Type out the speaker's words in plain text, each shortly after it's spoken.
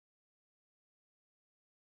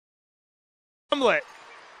Gimlet.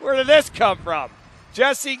 Where did this come from?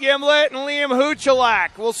 Jesse Gimlet and Liam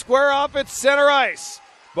Huchalak will square off at center ice.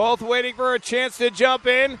 Both waiting for a chance to jump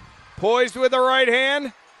in. Poised with the right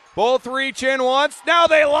hand. Both reach in once. Now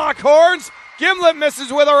they lock horns. Gimlet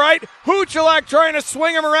misses with a right. Huchalak trying to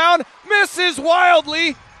swing him around. Misses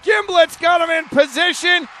wildly. Gimlet's got him in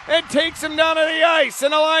position and takes him down to the ice.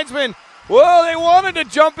 And the linesman, well, they wanted to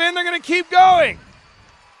jump in. They're going to keep going.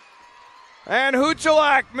 And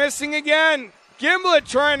Huchalak missing again. Gimlet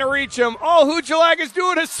trying to reach him. All Huchalak is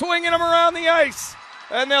doing is swinging him around the ice.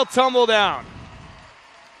 And they'll tumble down.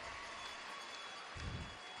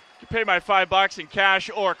 You can pay my $5 in cash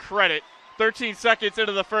or credit. 13 seconds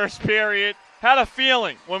into the first period. Had a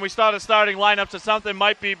feeling when we started starting lineups that something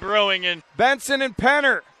might be brewing. And Benson and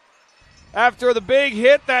Penner after the big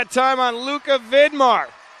hit that time on Luka Vidmar.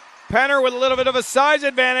 Penner with a little bit of a size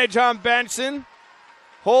advantage on Benson.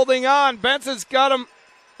 Holding on. Benson's got him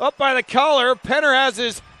up by the collar. Penner has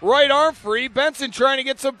his right arm free. Benson trying to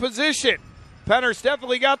get some position. Penner's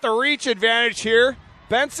definitely got the reach advantage here.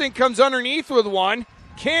 Benson comes underneath with one.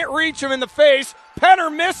 Can't reach him in the face.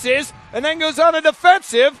 Penner misses and then goes on a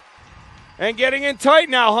defensive. And getting in tight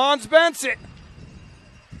now, Hans Benson.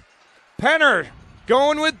 Penner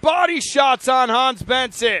going with body shots on Hans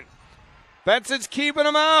Benson. Benson's keeping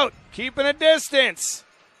him out, keeping a distance.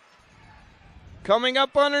 Coming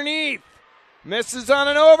up underneath. Misses on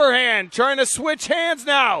an overhand, trying to switch hands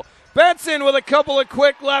now. Benson with a couple of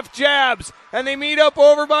quick left jabs, and they meet up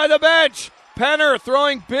over by the bench. Penner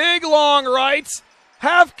throwing big long rights,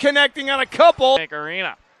 half connecting on a couple.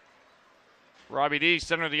 Arena. Robbie D,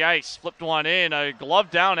 center of the ice, flipped one in. A glove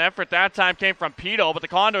down effort that time came from Pito, but the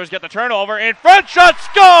Condors get the turnover. In front, shot,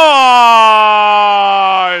 scores!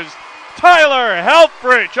 Tyler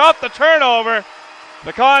Helfrich off the turnover.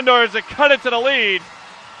 The Condors have cut it to the lead.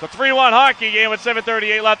 It's a 3-1 hockey game with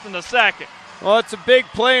 7:38 left in the second. Well, it's a big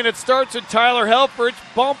play, and it starts with Tyler Helfrich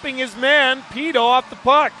bumping his man, Pito, off the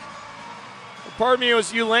puck. Pardon me, it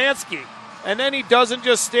was Ulansky. And then he doesn't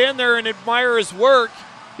just stand there and admire his work.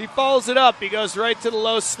 He follows it up. He goes right to the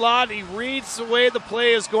low slot. He reads the way the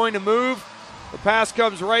play is going to move. The pass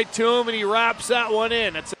comes right to him, and he wraps that one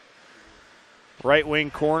in. It's right wing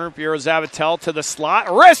corner. Piero Zavatel to the slot.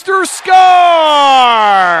 Wrister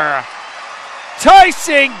score!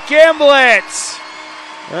 Tyson Gimlet.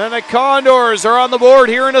 And the Condors are on the board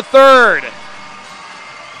here in the third.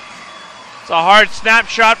 It's a hard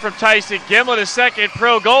snapshot from Tyson Gimlet, his second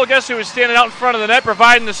pro goal. Guess who was standing out in front of the net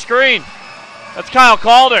providing the screen? That's Kyle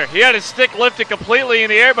Calder. He had his stick lifted completely in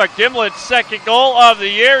the air, but Gimlet's second goal of the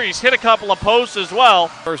year. He's hit a couple of posts as well.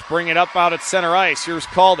 First bring it up out at center ice. Here's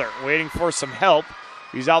Calder waiting for some help.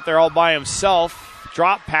 He's out there all by himself.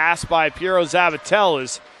 Drop pass by Piero Zavatel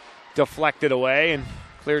is deflected away and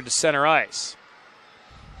cleared to center ice.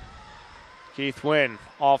 Keith Wynn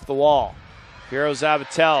off the wall. Piero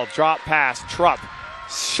Zavatel, drop pass, Trupp.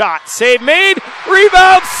 Shot, save made,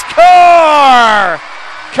 rebound, score!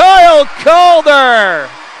 Kyle Calder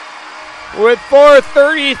with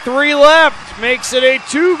 4:33 left makes it a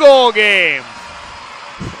 2-goal game.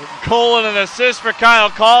 Goal and an assist for Kyle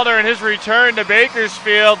Calder in his return to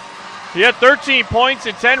Bakersfield. He had 13 points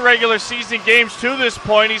in 10 regular season games to this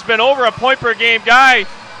point. He's been over a point per game guy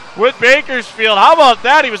with Bakersfield. How about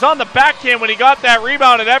that? He was on the backhand when he got that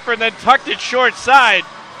rebound and effort and then tucked it short side.